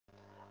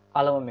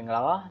အားလုံးပဲမင်္ဂ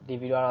လာပါဒီ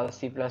ဗီဒီယိုကတော့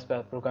C++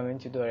 programming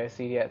tutorial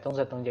series ရဲ့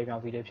33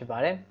ကြိမ်မြောက်ဗီဒီယိုဖြစ်ပါ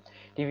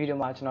တယ်ဒီဗီဒီယို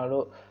မှာကျွန်တော်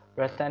တို့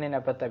returning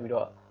နဲ့ပတ်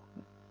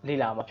သက်ပြီးတော့လေ့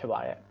လာ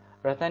မှာဖြစ်ပါတယ်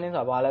returning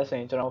ဆိုတာဘာလဲဆို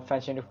ရင်ကျွန်တော်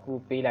function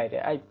တစ်ခုပေးလိုက်တယ်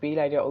အဲ့ပေး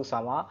လိုက်တဲ့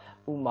ဥစ္စာမှာ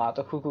ဥမာတ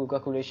စ်ခုခု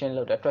calculation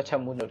လုပ်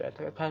တယ်တွက်ချက်မှုလုပ်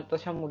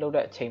တယ်တွက်ချက်မှုလုပ်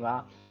တဲ့အချိန်မှာ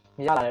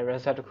ရလာတဲ့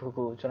result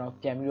တစ်ခုခုကျွန်တော်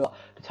ပြန်ပြီးတော့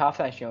တခြား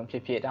function ဖြ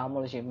စ်ဖြစ်ဒါမှ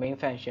မဟုတ်လို့ရှိရင် main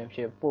function ဖြ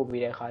စ်ပို့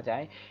ပေးတဲ့အခါကျရ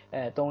င်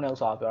သုံးတဲ့ဥစ္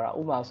စာ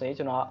ကိုပြောတာဥပမာဆို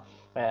ရင်ကျွန်တော်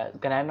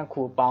ကဏ္ဍ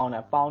တစ်ခုပေါ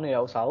င်းနေတဲ့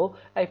ဥစ္စာကို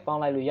အဲ့ပေါ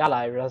င်းလိုက်လို့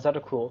ရလာတဲ့ result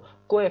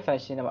တစ်ခုကိုယ့်ရဲ့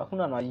function ထဲ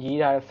မှာခုနကရေး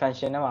ထားတဲ့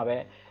function ထဲ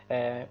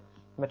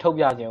မှာပဲမထုတ်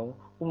ပြခြ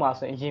င်းဘူးဥပမာ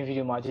ဆိုရင်အရင်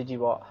video မှာကြည့်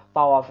ပေါ့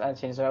power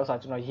function ဆိုတဲ့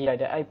ဥစ္စာကျွန်တော်ရေးလိုက်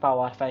တယ်အဲ့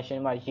power function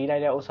မှာရေး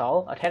လိုက်တဲ့ဥစ္စာကို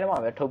အထက်ထဲ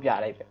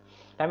မှာပဲထုတ်ပြလိုက်ပဲ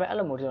ဒါပေမဲ့အဲ့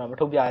လိုမျိုးကျွန်တော်မ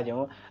ထုတ်ပြခြ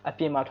င်းဘူး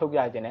အပြင်မှာထုတ်ပြ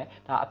ခြင်းနဲ့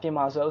ဒါ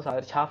အပြင်မှာဆိုတဲ့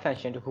ဥစ္စာတခြား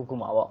function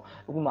တစ်ခုခုမှာပေါ့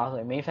ဥပမာ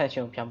ဆိုရင် main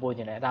function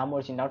ကိုပြန်ပို့ခြင်းနဲ့ဒါမှမဟု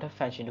တ်ရှင်နောက်ထပ်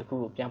function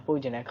တစ်ခုကိုပြန်ပို့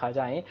ခြင်းတဲ့ခါကျ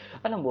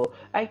ရင်အဲ့လိုမျိုး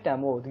အဲ့တန်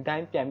မို့ဒီ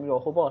တိုင်းပြန်ပြီး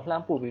တော့ဟိုဘောလှ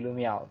မ်းပို့ပေးလို့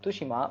မရ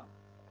ဘူးသူရှိမှာ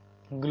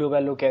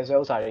global local ဆိုတဲ့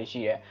ဥစ္စာတွေ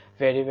ရှိရယ်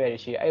variable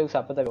တွေရှိရယ်အဲ့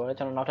ဥစ္စာပတ်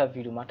သက်ပြီးတော့ကျွန်တော်နောက်ထပ်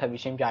video မှာထပ်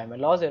ပြီးရှင်းပြရ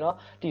မယ်လော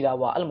ဆယ်တော့တည်တာ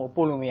ပေါ့အဲ့လို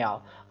မျိုးပို့လို့မရအောင်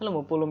အဲ့လို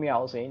မျိုးပို့လို့မ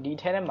ရအောင်ဆိုရင်ဒီ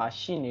ထဲထဲ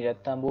မှာရှိနေ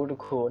တဲ့တန်ဖိုး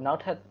တစ်ခုကို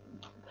နောက်ထပ်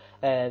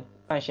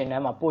function ထဲ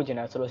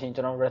မှာပို့ကျင်တယ်ဆိုလို့ရှိ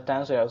ရင်ကျွန်တော်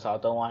return ဆိုတဲ့ဥစ္စာကို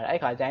သုံးရတယ်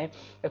အဲ့ခါကျရင်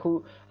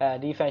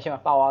အခုဒီ function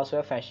မှာ power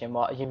ဆိုတဲ့ function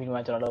ပေါ့အရင် video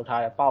မှာကျွန်တော်လုပ်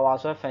ထားတယ် power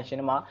ဆိုတဲ့ function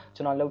ထဲ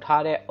မှာကျွန်တော်လုပ်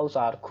ထားတဲ့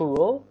ဥစ္စာတစ်ခု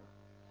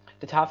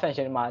ကိုတခြား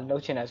function တွေမှာလု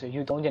ပ်ချင်တယ်ဆို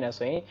ယူသုံးချင်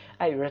တယ်ဆို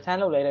ရင်အဲ့ return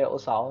လုပ်လိုက်တဲ့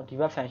ဥစ္စာကိုဒီ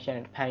ဘက် function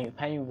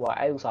ဖမ်းယူပေါ့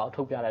အဲ့ဥစ္စာ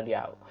ကိုထုတ်ပြလိုက်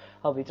ရအောင်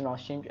ဟုတ်ပြီကျွန်တော်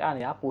ရှ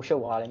င်းပြနေတာပို့ရှု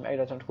ပ်သွားလိမ့်မယ်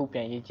အဲ့တော့ကျွန်တော်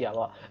တစ်ခုပြန်ရေးကြည့်ရ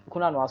ပါခု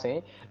နကတော့ဆိုရ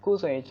င်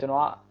အခုဆိုရင်ကျွန်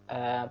တော်က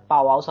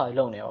power ဥစ္စာတွေ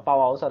လုပ်နေပါ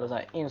power ဥစ္စာလို့ဆို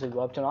ရင် in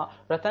ဆိုပြီးတော့ကျွန်တော်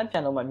return ပြ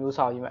န်လုပ်မှ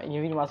မျိုးစာရေးမှာအ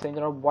ရင် video မှာဆိုရင်ကျွ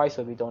န်တော် voice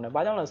ဆိုပြီးသုံးတယ်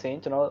ဘာကြောင့်လဲဆို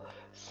ရင်ကျွန်တော်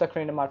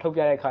screen ထဲ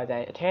မှာထုတ်ပြတဲ့ခါကျ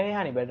ရင်အထဲထဲ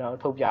ကနေပဲကျွန်တော်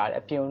ထုတ်ပြရတယ်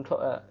အပြင်တ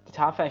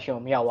ခြား function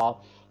ကိုမ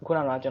ရောက်ပါဘူးခု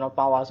နကတော့ကျွန်တော်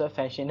power ဆိုတဲ့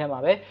function ထဲ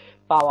မှာပဲ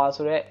power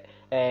ဆိုတဲ့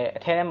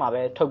အထဲထဲမှာ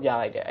ပဲထုတ်ပြ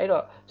လိုက်တယ်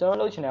အဲ့တော့ကျွန်တော်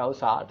လုပ်ချင်တဲ့ဥစ္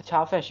စာ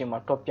တခြား function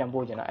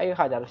မှာတော့ပြန်ပို့ချင်တာအဲ့ဒီ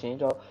ခါကျလို့ရှိရင်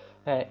ကျွန်တော်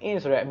in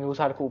ဆိုတဲ့အမျိုး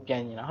အစား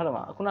တစ်ခုပြန်နေတာဟုတ်တယ်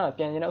မလားခုနကပြ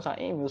န်နေတဲ့ဥစ္စာ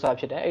in အမျိုးအစား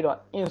ဖြစ်တယ်အဲ့တော့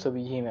in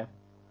ဆိုပြီးရေးမယ်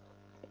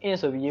in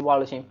ဆိုပြီးရေးပွား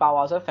လို့ရှိရင်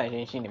power ဆို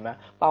function ရှိနေမှာ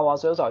power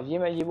ဆိုဥစ္စာ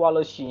ရေးမယ်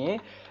ရေးပွားလို့ရှိ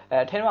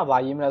ရင်အထဲ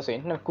မှာဘာရေးမလဲဆို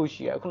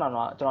ရင်နှစ်ခုရှိရခုန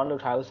ကကျွန်တော်လု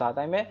ပ်ထားတဲ့ဥစ္စာအ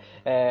တိုင်းပဲ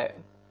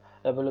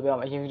ဘယ်လိုပြော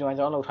မလဲအရင် video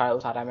မှာကျွန်တော်လုပ်ထားတဲ့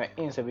ဥစ္စာအတိုင်းပဲ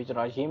in ဆိုပြီးကျွန်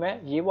တော်ရေးမယ်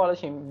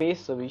ရေးပွားလို့ရှိရင်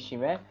base ဆိုပြီးရှိ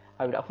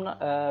မယ်ဟုတ်ပြီ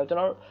အခုကျွန်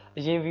တော်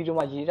အရင် video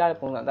မှာရေးထားတဲ့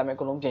ပုံစံအတိုင်းပဲ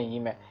အကုန်လုံးပြန်ရေး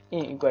မယ်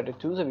in equal to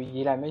 2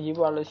ဆိုပြီးရေးလိုက်မယ်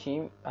ရေးပွားလို့ရှိ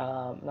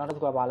ရင်နောက်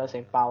တစ်ခုကဘာလဲ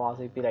ဆိုရင် power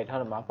ဆိုပြီးပြလိုက်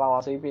ထားတယ်မှာ power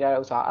ဆိုပြီးပြလိုက်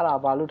တဲ့ဥစ္စာ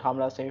အဲ့ဒါဘာလို့ထား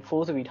မလဲဆိုရင်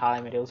4ဆိုပြီးထား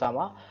လိုက်မယ်ဒီ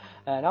ဥစ္စာမှာ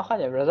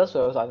နောက်ခါကျ result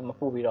ဆိုတဲ့ဥစ္စာမ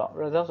ပို့ပြီးတော့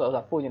result ဆိုတဲ့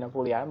ဥစ္စာပို့ကျင်တယ်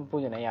ပို့လို့ရတယ်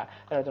မပို့ကျင်လည်းရ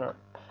အဲ့တော့ကျွန်တော်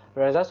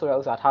result ဆိုတဲ့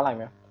ဥစ္စာထား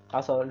လိုက်မယ်ဒါ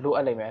ဆိုလို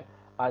အပ်လိမ့်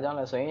မယ်ဘာကြောင့်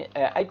လဲဆိုရင်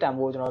အဲ့တန်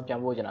ဖိုး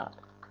ကျွန်တော်ပြန်ပို့ကျင်တာ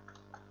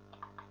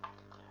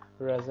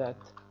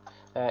result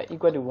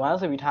equal to 1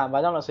ဆိုပြီးထား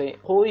ဘာကြောင့်လဲဆို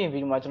ရင်ဟိုးရင်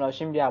video မှာကျွန်တော်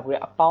ရှင်းပြပူတဲ့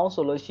အပေါ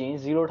င်းဆိုလို့ရှိရင်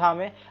0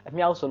ထားမယ်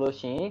အမြောက်ဆိုလို့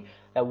ရှိရင်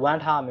1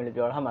ထားမယ်လို့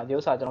ပြောတာဟာမှာဒီဥ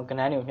စ္စာကျွန်တော်ကဏ္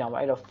ဍတွေကိုမျှ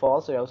မှာအဲ့တော့ for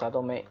ဆိုတဲ့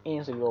ဥစ္စာတော့မယ် in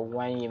ဆိုပြီးတော့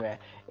1ရေးမယ်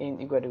in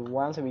equal to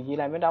 1ဆိုပြီးရေး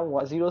လိုက်မယ်ဒါမှ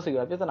မဟုတ်0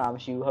ဆိုပြီးတော့ပြဿနာ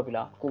မရှိဘူးဟုတ်ပြီ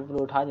လားကို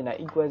ဘယ်လိုထားချင်လဲ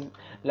equal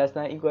less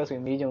than equal ဆိုရ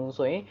င်မေးချင်ဘူး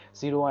ဆိုရင်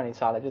0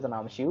ကနေစလိုက်ပြဿနာ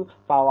မရှိဘူး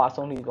power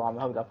အဆုံးထိသွားမ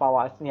ယ်ဟုတ်ပြီလား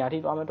power နေရာထိ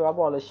သွား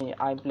မယ်တွားပေါ်လို့ရှိရင်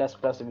i++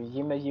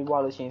 ဆိုပြီးရေးမယ်ရေး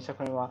ပွားလို့ရှိရင်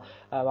screen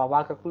မှာဘာ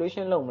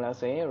calculation လုပ်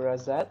မလဲဆိုရင်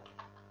result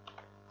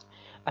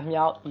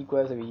အမြောက်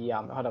equal ဆိုပြီးရေး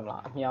ရမယ်ဟုတ်တယ်မ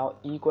လားအမြောက်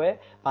equal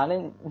ဘာ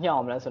နဲ့မျှ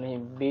အောင်မလဲဆိုရ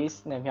င် base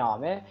နဲ့မျှ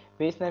အောင်မယ်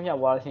base နဲ့မျှ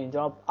သွားလို့ရှိရင်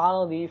ကျွန်တော်အား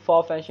လုံးဒီ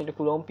for function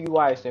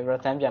တစ်ခုလုံးပြီးသွားပြီဆိုရင်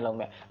return ပြန်လုပ်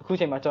မယ်အခု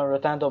ချိန်မှာကျွန်တော်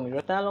return လုပ်ပြီ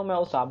return လုပ်မယ့်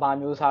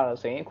ဥစ္စာဘာမျိုး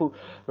စားလဲဆိုရင်အခု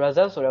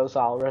result ဆိုတဲ့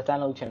ဥစ္စာကို return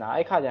လုပ်ချင်တာ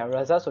အဲ့ခါကျရင်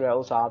result ဆိုတဲ့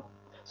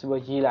ဥစ္စာဆို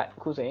ပြီးရေးလိုက်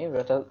အခုဆိုရင်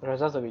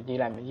result ဆိုပြီးရေး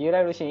လိုက်မယ်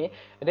ရေးလိုက်လို့ရှိရင်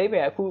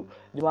အတိတ်ပဲအခု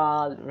ဒီမှာ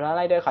run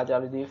လိုက်တဲ့ခါကျ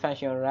လို့ဒီ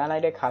function run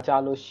လိုက်တဲ့ခါကျ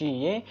လို့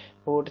ရှိရင်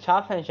ဟိုတခြား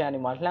function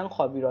တွေမှာလှ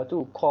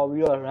မ်းခေါ်ပြီးတော့သူ့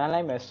ကိုခေါ်ပြီးတော့ run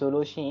လိုက်မယ်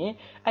ဆိုလို့ရှိ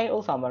ရင်အဲ့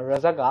ဥစ္စာမှာ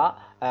result က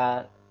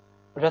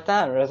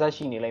return result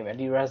ရှိနေလိမ့်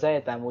မယ်ဒီ result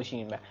ရဲ့တန်ဖိုး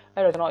ရှိနေမယ်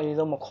အဲ့တော့ကျွန်တော်အရင်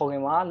ဆုံးမခေါ်ခ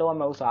င်မှာလောက်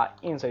ရမယ့်ဥစ္စာ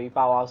in ဆိုပြီး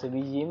power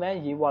ဆိုပြီးရေး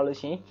မယ်ရေးပွားလို့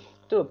ရှိရင်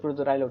သူ့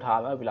prototype လုပ်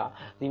ထားမှာဟုတ်ပြီလား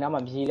ဒီနားမှာ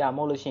ရေးတာမ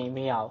ဟုတ်လို့ရှိရင်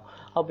မရ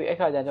အောင်ဟုတ်ပြီ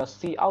အဲ့ခါကျကျွန်တော်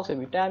c out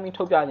ဆိုပြီးတ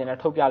န်းပြီးထုတ်ပြခြင်း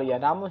နဲ့ထုတ်ပြလို့ရ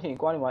ဒါမှမဟုတ်ရင်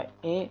ကိုယ်ကဒီမှာ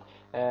in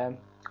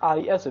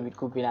res ဆိုပြီး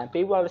copy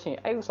လိုက်ပေးပွားလို့ရှိရင်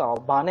အဲ့ဥစ္စာ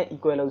ကိုဘာနဲ့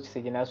equal လုပ်စီ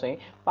ခြင်းလဲဆိုရင်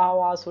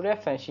power ဆိုတဲ့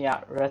function က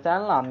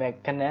return လာ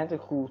မဲ့ကဏ္ဍတ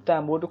စ်ခု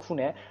တန်ဖိုးတစ်ခု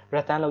နဲ့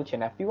return လုပ်ခြ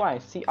င်းနဲ့ပြီးသွား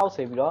ရင် c out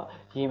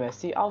ဆိုပြီးတော့ရေးမယ်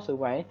c out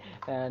ဆိုပြီးရင်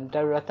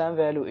the return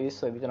value is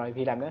ဆိုပြီးကျွန်တော်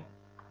ရေးလိုက်မယ်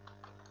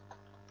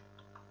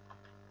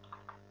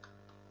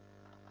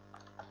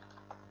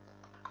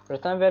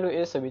return value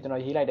is ဆိုပြီးကျွန်တော်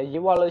ရေးလိုက်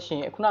တယ်ရေးပွားလို့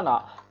ရှိရင်ခုနက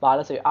ဘာ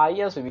လဲဆိုရင်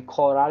res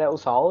ဆိုပြီးခေါ်ထားတဲ့ဥ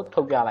စ္စာ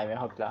ကိုထုတ်ပြလိုက်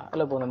မယ်ဟုတ်ပြီလားအဲ့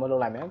လိုပုံစံ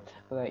မျိုးလုပ်လိုက်မယ်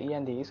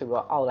end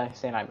ဆိုပြီးတော့ outline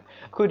ဆင်းလိုက်မယ်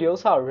အခုဒီဥစ္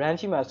စာကို run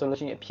ကြည့်မှဆိုလို့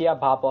ရှိရင်အဖြေ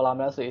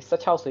ကဘာပေါ်လာမလဲဆိုရင်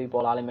16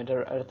ဆိုပြီးပေါ်လာလိမ့်မယ်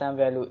return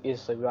value is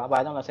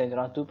ဆိုပြီးတော့ဘာကြောင့်လဲဆိုရင်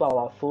ကျွန်တော်2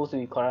 power 4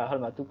ဆိုပြီးခေါ်ရဟု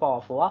တ်မှာ2 power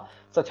 4က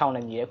16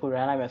နဲ့ညီတယ်အခု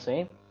run လိုက်မယ်ဆိုရ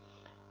င်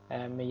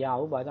မရ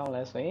ဘူးဘာကြောင့်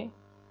လဲဆိုရင်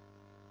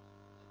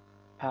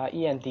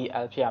end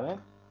ဖြစ်ရမယ်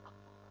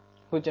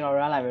အခုကျွန်တော်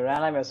run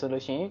လိုက်မယ်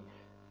ဆိုလို့ရှိရင်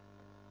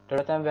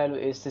return value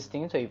is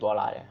 16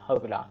ဆိုပြီးပေါ်လာတယ်ဟုတ်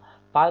ပြီလား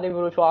ဘာတွေဘ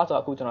ယ်လိုပြောဆို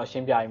တော့အခုကျွန်တော်ရှ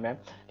င်းပြရ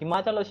မယ်ဒီမှာ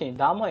တက်လို့ရှိ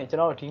ရင်ဒါမှမဟုတ်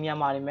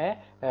ကျွန်တော်တို့ဒီနေရာမှာနေမယ်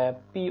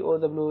power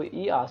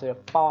ဆိုရယ်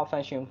power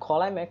function ခေါ်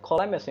လိုက်မ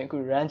ယ်ဆိုရင်အခု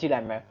run ကြ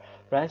ည့်လိုက်မယ်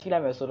run ရှိလို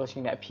က်မယ်ဆိုလို့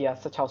ရှိရင်အဖြေက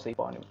16စိ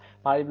ပေါ်နေ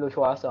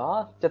မှာဘာလို့ပြောရ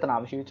ဆိုတော့ပြဿနာ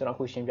မရှိဘူးကျွန်တော်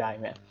ခုရှင်းပြရ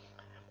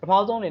မယ်ပ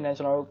ထမဆုံးအနေနဲ့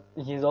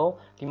ကျွန်တော်တို့အ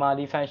ရင်ဆုံးဒီမှာ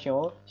ဒီ function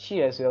ကိုရှိ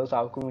ရဆိုတဲ့ဥစ္စာ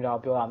ကိုကွန်ပျူတာ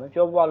ကိုပြောရ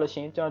မယ်ပြောပြလို့ရှိ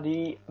ရင်ကျွန်တော်ဒီ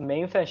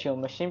main function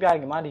ကိုမရှ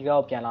င်းပြခင်မှာဒီကော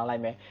င်ပြန်လာ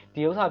လိုက်မယ်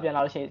ဒီ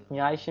ဥစ္စာပြန်လာလို့ရှိရင်အ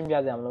များကြီးရှ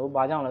င်းပြကြမလို့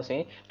ဘာကြောင့်လဲဆို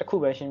ရင်တစ်ခု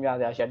ပဲရှ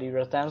င်းပြကြရရှာဒီ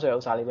return ဆိုတဲ့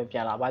ဥစ္စာလေးပဲပြ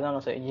န်လာဘာကြော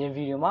င့်လဲဆိုရင်အရင်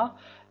video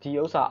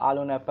မှာဒီဥစ္စာ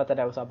အားလုံးနဲ့ပတ်သက်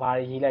တဲ့ဥစ္စာဘာ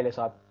တွေရေး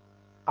လိုက်လဲဆိုတာ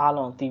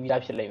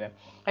အားလုံးသိပြီးသားဖြစ်လိမ့်မယ်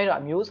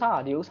အဲ့တော့အမျိုးအ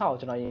စားကဒီဥစ္စာကို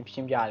ကျွန်တော်ရင်ရှ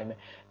င်းပြရလိမ့်မယ်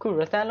ခု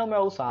return လုပ်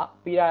မဲ့ဥစ္စာ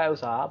ပြီးရတဲ့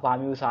ဥစ္စာကဘာ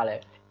မျိုးဥစ္စာလဲ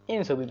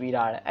in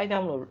ဆိုပြီးပြီးထားတယ်အဲ့ဒါကြော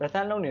င့်မလို့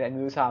return လုပ်နေတဲ့အ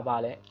မျိုးအ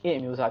စားပါလဲ in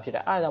အမျိုးအစားဖြစ်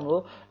တယ်အဲ့ဒါကြောင့်မ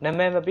လို့နာ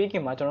မည်မပေးခ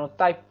င်မှာကျွန်တော်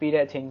type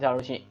ပေးတဲ့အချိန်ကျ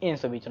တော့ရှိရင် in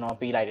ဆိုပြီးကျွန်တော်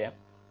ပေးလိုက်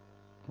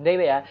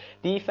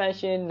တယ်ဒီပဲဒီ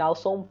function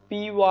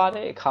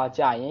နောက်ဆုံးပြီးသွားတဲ့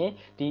အခါကျရင်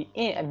ဒီ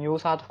in အမျိုး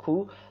အစား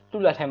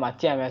တစ်ခုသူ့လက်ထဲမှာ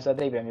ကြံမယ်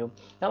ဆိုတဲ့အိပဲ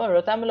မျိုးဒါပေမဲ့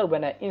return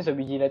မလုပ်ဘဲနဲ့ in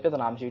ဆိုပြီးရေးလဲပြ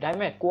ဿနာမရှိဘူးဒါပေ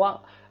မဲ့ကိုက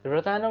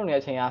return လုပ်နေတဲ့အ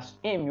ချိန်က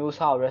in အမျိုး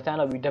အစားကို return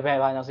လုပ်ပြီး double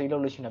ဘာညာ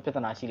ဆိုပြီးလုပ်လို့ရှိရင်ပြဿ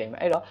နာရှိလိမ့်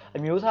မယ်အဲ့တော့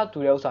အမျိုးအစားတူ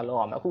တဲ့ဥစ္စာ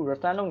လောက်အောင်မယ်အခု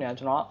return လုပ်နေတာ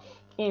ကျွန်တော်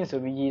in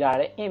ဆိုပြီးရေး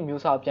ထားတယ် in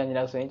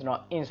မျိုးစာပြန်ကျင်လို့ဆိုရင်ကျွန်တော်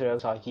in ဆိုတဲ့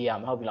ဥစ္စာကိုရေးရ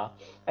မှာဟုတ်ပြီ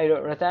လားအဲ့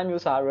တော့ return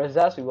မျိုးစာ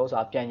result ဆိုတဲ့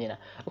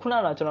ဥစ္စာပြန်ကျင်တာအခု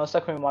နောက်တော့ကျွန်တော်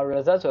screen မှာ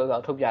result ဆိုတဲ့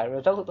ဥစ္စာထုတ်ပြတယ်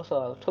result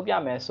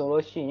ဆိုတာထုတ်ပြမယ်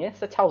ဆိုလို့ရှိရင်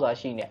16စာ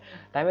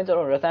ရှိနေဒါပေမဲ့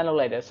ကျွန်တော် return လုပ်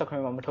လိုက်တယ်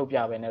screen မှာမထုတ်ပြ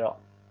ဘဲ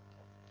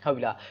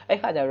နဲ့တော့ဟုတ်ပြီလားအဲ့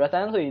ခါကျ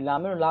return ဆိုရင်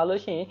လာလို့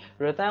ရှိရင်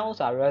return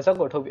ဥစ္စာ result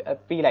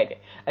ကိုထုတ်ပေးလိုက်တယ်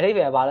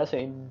အဲ့ဒီပဲဘာလဲဆို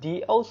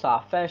ရင်ဒီဥစ္စာ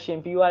function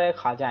ပြီးသွား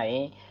တဲ့ခါကျရ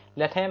င်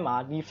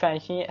လက်ထဲမှာဒီ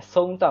function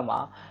အဆုံးသတ်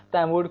မှာတ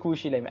န်ဖိုး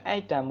တစ်ခုရှိလိမ့်မယ်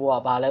အဲ့တန်ဖိုး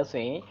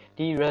ကဘာလဲဆို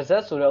ရင်ဒီ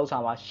result ဆိုတဲ့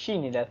ဥစ္စာမှာ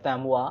ရှိနေတဲ့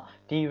တန်ဖိုးက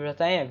ဒီ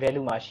return ရဲ့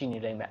value မှာရှိနေ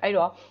လိမ့်မယ်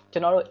အဲ့တော့ကျွ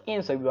န်တော်တို့ in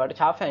ဆိုပြီးတော့တ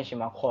ခြား function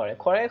မှာခေါ်တဲ့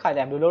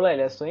အခါကျဘယ်လိုလုပ်လိုက်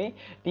လဲဆိုရင်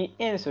ဒီ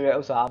in ဆိုတဲ့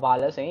ဥစ္စာကဘာ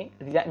လဲဆိုရင်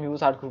ဒီကအမျိုးအ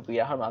စားတစ်ခု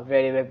ပေးတာဟုတ်မှာ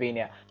variable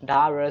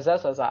ပေးနေတာဒါ result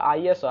ဆိုတာ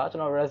RES ဆိုတာကျွ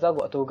န်တော် result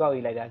ကိုအတူ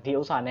ကောက်ရေး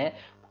လိုက်တာဒီဥစ္စာ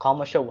နဲ့ခေါ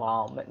င်းမ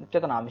ရှုပ်အောင်ပြ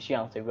ဿနာမ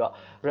ရှိအောင်ဆိုပြီးတော့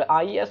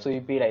RES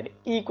ဆိုပြီးပေးလိုက်တယ်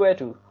equal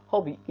to ဟု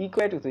တ်ပြီ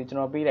equal to ဆိုကျွန်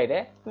တော်ပေးလိုက်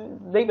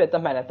တယ်လိပ်ပဲသ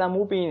တ်မှတ်တယ်တန်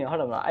ဖိုး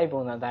ပေးနေဟုတ်တယ်မလားအဲ့ပုံ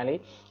စံတိုင်း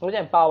လေးဟိုကျ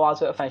ရင် power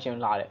ဆိုတဲ့ function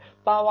လာတယ်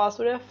power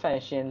ဆိုတဲ့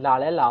function လာ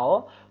လဲလာ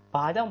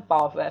ရောဘာကြောင့်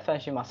power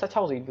function မှာ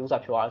16စီဒီ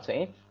ဥစ္စာပြောရဆိုရ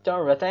င်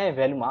ကျွန်တော် return ရဲ့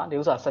value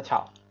မှာဒီဥစ္စာ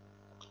16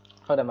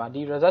ဟုတ်တယ်မ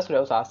လားဒီ result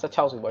ဆိုတဲ့ဥစ္စာ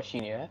16စီပေါ်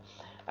ရှိနေတယ်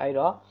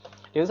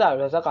အဲ့တော့ဒီဥစ္စာ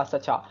result က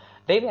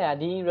16လိပ်ပဲ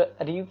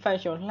ဒီ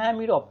function လှ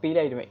မ်းပြီးတော့ပေး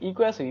လိုက်တယ်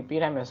equal ဆိုပြီးပေး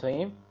လိုက်မယ်ဆိုရ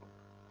င်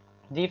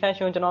ဒီ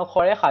function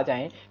ကျွန်တော်ခေါ်တဲ့ခါကျ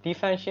ရင်ဒီ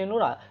function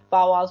လို့တာ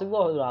power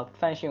ဆိုပြီးတော့ဆိုတာ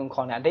function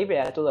ကိုခေါ်နေအဓိပ္ပာ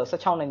ယ်ကတိုးတော့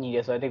16နဲ့ညီတ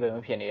ယ်ဆိုတဲ့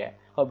အဓိပ္ပာယ်မျိုးဖြစ်နေ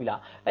တယ်ဟုတ်ပြီ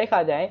လားအဲ့ခါ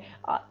ကျရင်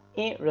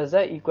in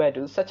result equal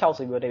to 16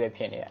ဆိုပြီးတော့အဓိပ္ပာယ်ဖြ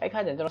စ်နေတယ်အဲ့ခါ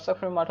ကျရင်ကျွန်တော်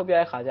screen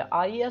မှာထုတ်ပြတဲ့ခါကျ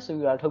RES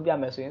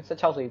ဆိုပြီးတော့ထုတ်ပြမယ်ဆိုရင်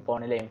16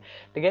ဆိုပြီးပေါ်နေလိမ့်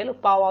မယ်တကယ်လို့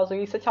power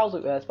ဆိုပြီး16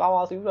ဆို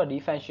power ဆိုပြီးတော့ဒီ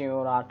function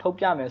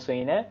ကိုလာထုတ်ပြမယ်ဆိုရ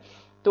င်လည်း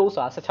တိုး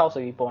စာ16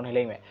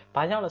ဆိုပြီးပေါ်နေလိမ့်မယ်။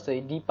ဘာကြောင့်လဲဆို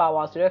ရင်ဒီ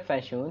power ဆိုတဲ့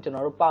function ကိုကျွန်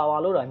တော်တို့ power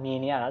လို့တာမြင်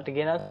နေရတာတ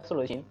ကယ်တော့ဆို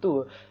လို့ရှိရင်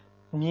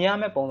သူ့မြင်ရ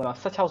မယ့်ပုံစံမှာ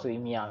16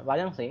ဆိုပြီးမြင်ရမယ်။ဘာ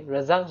ကြောင့်ဆိုရင်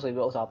result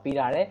ဆိုပြီးတော့ဥစ္စာ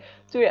ပေးထားတယ်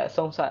။သူ့ရဲ့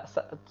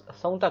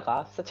အဆုံးသက်က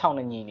16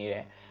နဲ့ညီနေတ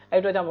ယ်။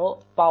အဲ့အတွက်ကြောင့်မို့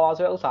power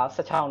ဆိုတဲ့ဥစ္စာ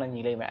16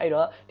နဲ့ညီလိမ့်မယ်။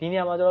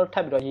အဲ့တော့ဒီနေရာမှာကျွန်တော်ထ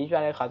ပ်ပြီးတော့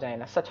ရေးပြတဲ့ခါကျ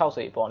ရင်လည်း16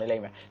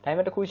ဆိုပြီးပေါ်နေလိမ့်မယ်။ဒါပေ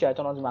မဲ့တစ်ခု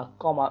ရှိတာကျွန်တော်ဒီမှာ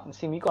comma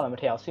semi colon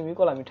မထည့်အောင် semi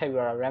colon ထည့်ပြီး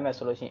တော့ run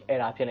မယ်ဆိုလို့ရှိရင်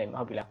error ဖြစ်လိမ့်မယ်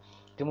ဟုတ်ပြီလား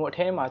။ဒီမို့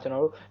အထဲမှာ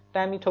ကျွန်တော်တို့တ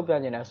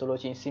န်းပြီးထုတ်ပြခြင်းတယ်ဆိုလို့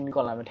ရှိရင် semi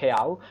colon မထည့်ရ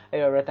ဘူး။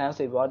အဲ့တော့ return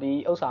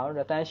ဆိုပြီးတော့ဒီဥစ္စာကို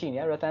return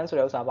ရှိနေတယ် return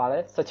ဆိုတဲ့ဥစ္စာပါလဲ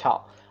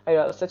16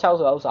အဲ့တော့16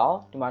ဆိုတဲ့ဥစ္စာကို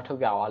ဒီ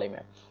မှာထုတ်ပြသွားလိမ့်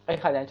မယ်အဲ့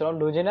ခါကျရင်ကျွန်တော်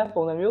လိုချင်တဲ့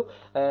ပုံစံမျိုး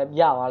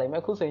ရသွားလိမ့်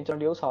မယ်အခုဆိုရင်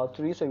ကျွန်တော်ဒီဥစ္စာကို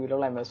3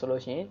ဆိုပြီးလုပ်လိုက်မယ်ဆိုလို့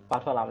ရှိရင်ဘာ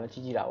ထွက်လာ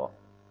မလဲကြည့်တာပေါ့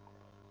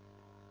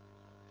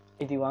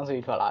81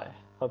ဆိုပြီးထွက်လာတယ်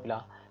ဟုတ်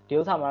ပြီလားဒီ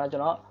ဥစ္စာမှာတော့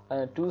ကျွန်တော်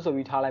2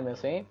ဆိုပြီးထားလိုက်မယ်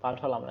ဆိုရင်ဘာ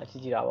ထွက်လာ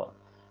မလဲကြည့်တာပေါ့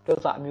ဒီ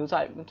ဥစ္စာအမျိုးအ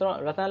စားကျွန်တော်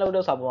return လုပ်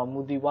တဲ့ဥစ္စာပေါ်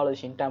မှာမူတည်သွားလို့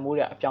ရှိရင်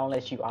တန်ဖိုးတွေအပြောင်းလဲ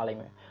ရှိသွားလိမ့်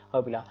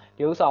မယ်ဟုတ်ပြီ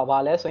လားဒီဥစ္စာ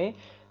ကိုဘာလဲဆိုရင်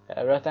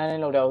return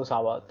လုပ်တဲ့ဥစ္စာ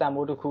ပေါ့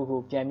တန်ဖိုးတစ်ခုခု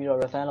ပြန်ပြီးတော့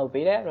return လုပ်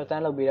ပေးတယ်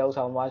return လုပ်ပေးတဲ့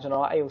ဥစ္စာမှာ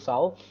ကျွန်တော်အဲ့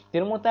ဥစ္စာကိုဒီ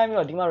လိုမျိုးတန်းပြီး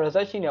တော့ဒီမှာ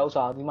result ရှိနေတဲ့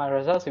ဥစ္စာဒီမှာ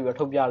result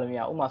ဆိုပြီးတော့ထုတ်ပြလို့မ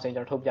ရဥပမာဆို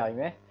ရင်ကျွန်တော်ထုတ်ပြပြီး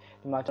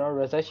မယ်ဒီမှာကျွန်တော်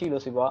result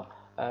ရှိလို့ဆိုပြီးတော့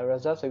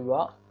result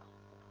ဆိုပြီးတော့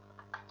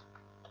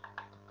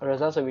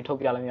result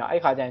ဆိုပြီးထုတ်ပြလို့မရအဲ့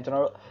ခါကျရင်ကျွန်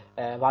တော်တို့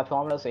ဘာပြော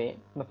ရမလဲဆိုရင်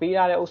မပေး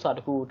ရတဲ့ဥစ္စာတ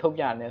စ်ခုထုတ်ပြ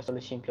ရတယ်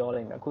ဆိုလို့ရှိ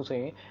ရင်ပြောလိုက်မယ်အခု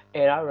ဆိုရင်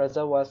error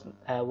result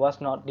was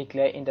not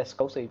declared in the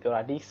scope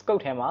ဆိုပြီးပြောတာဒီ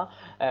scope ထဲမှာ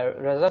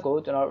result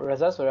ကိုကျွန်တော်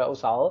result ဆိုတဲ့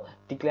ဥစ္စာကို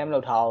declare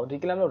မလုပ်ထားအောင်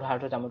declare မလုပ်ထား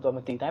တဲ့အတွက်ကြောင့်မတော်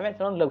မသိဒါပေမဲ့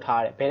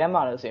ကျွန်တော်လုပ်ထားတယ်ဘယ်ထဲ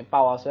မှာလဲဆိုရင်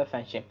power ဆိုတဲ့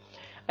function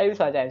အဲ့ဒီဥစ္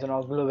စာကျရင်ကျွန်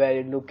တော် global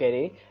local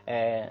တွေ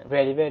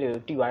variable တွေကို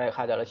တီးသွားတဲ့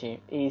အခါကျတော့ချင်း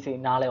AEC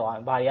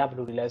နားလဲသွားဘာတွေကဘယ်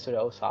လိုတွေလဲ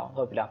ဆိုတဲ့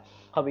ဥစ္စာဟုတ်ပြီ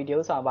လားဟုတ်ပြီဒီ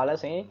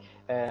ဥစ္စာဘာလဲဆိုရင်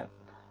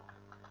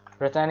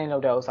returning လု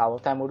ပ်တဲ့ဥစ္စာ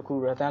ကိုတန်ဖိုးတစ်ခု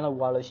return လုပ်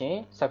သွားလို့ရှိရင်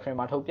screen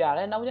မှာထုတ်ပြရ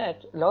တယ်နောက်ကျ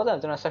ရင်လော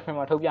ဆယ်ကျွန်တော် screen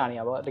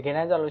မှာထုတ်ပြနေရပါဘောတကယ်တ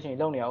မ်းကျလို့ရှိ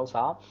ရင်လုပ်နေရ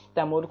ဥစ္စာတ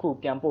န်ဖိုး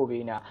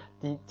တစ်ခုပြန်ပို့ပေးနေတာ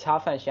ဒီခြား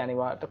function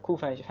တွေပါတစ်ခု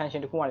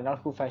function တစ်ခုကနေနောက်တ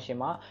စ်ခု function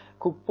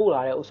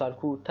မှာခုပို့လာတဲ့ဥစ္စာတစ်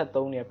ခု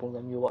ထပ်သုံးနေတဲ့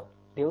ပုံစံမျိုးပေါ့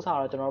ဒီ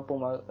ဥစ္စာတော့ကျွန်တော်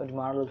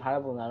ပုံမှန်ဒီမှာလုပ်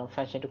ထားတဲ့ပုံစံတော့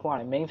function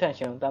တစ်ခုကနေ main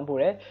function ကိုတ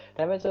န်းပို့တယ်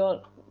ဒါပေမဲ့ကျွန်တော်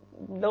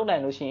လုပ်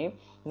နိုင်လို့ရှိ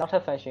ရင်နောက်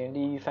ထပ် function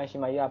ဒီ function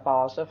မှာရ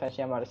power set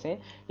function မှာတစ်ဆင့်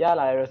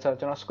ရလာတဲ့ result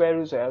ကျွန်တော် square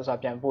root ဆိုတဲ့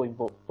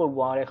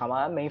ဥစ္စာပြန်ပို့သွားတဲ့အခါမှာ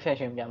main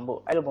function ပြန်ပို့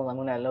အဲ့လို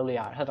ပုံစံမျိုး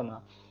နဲ့လုပ်လို့ရတယ်ဟုတ်တယ်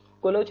မလား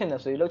ကိုလုပ်ချင်တယ်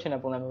ဆိုရင်လုပ်ချင်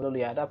တဲ့ပုံစံ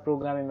မျိုးလုပ်လို့ရတယ်ဒါ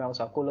programming မျိုးဥစ္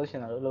စာ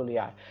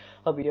ကိုလုပ်ချင်တာလုပ်လို့ရ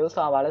တယ်ဟုတ်ပြီဒီ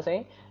ဥစ္စာပါလဲဆို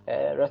ရင်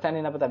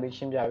returning နဲ့ပတ်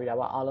သက်ပြီးရှင်းပြ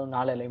ပေးတာပါအားလုံး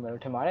နားလည်လိမ့်မယ်လို့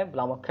ထင်ပါတယ်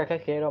ဘယ်လောက်မှ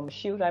ခက်ခဲတော့မ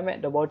ရှိဘူးဒါပေ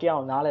မဲ့သဘောတ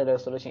ရားကိုနားလည်လို့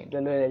ဆိုလို့ရှိ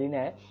ရင်လွယ်လွယ်လေး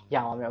နဲ့ရ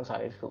အောင်မယ့်ဥစ္စာ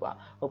လေးတစ်ခုပါ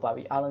ဟုတ်ပါ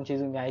ပြီအားလုံးကျေး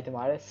ဇူးအများကြီး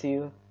တင်ပါတယ် see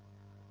you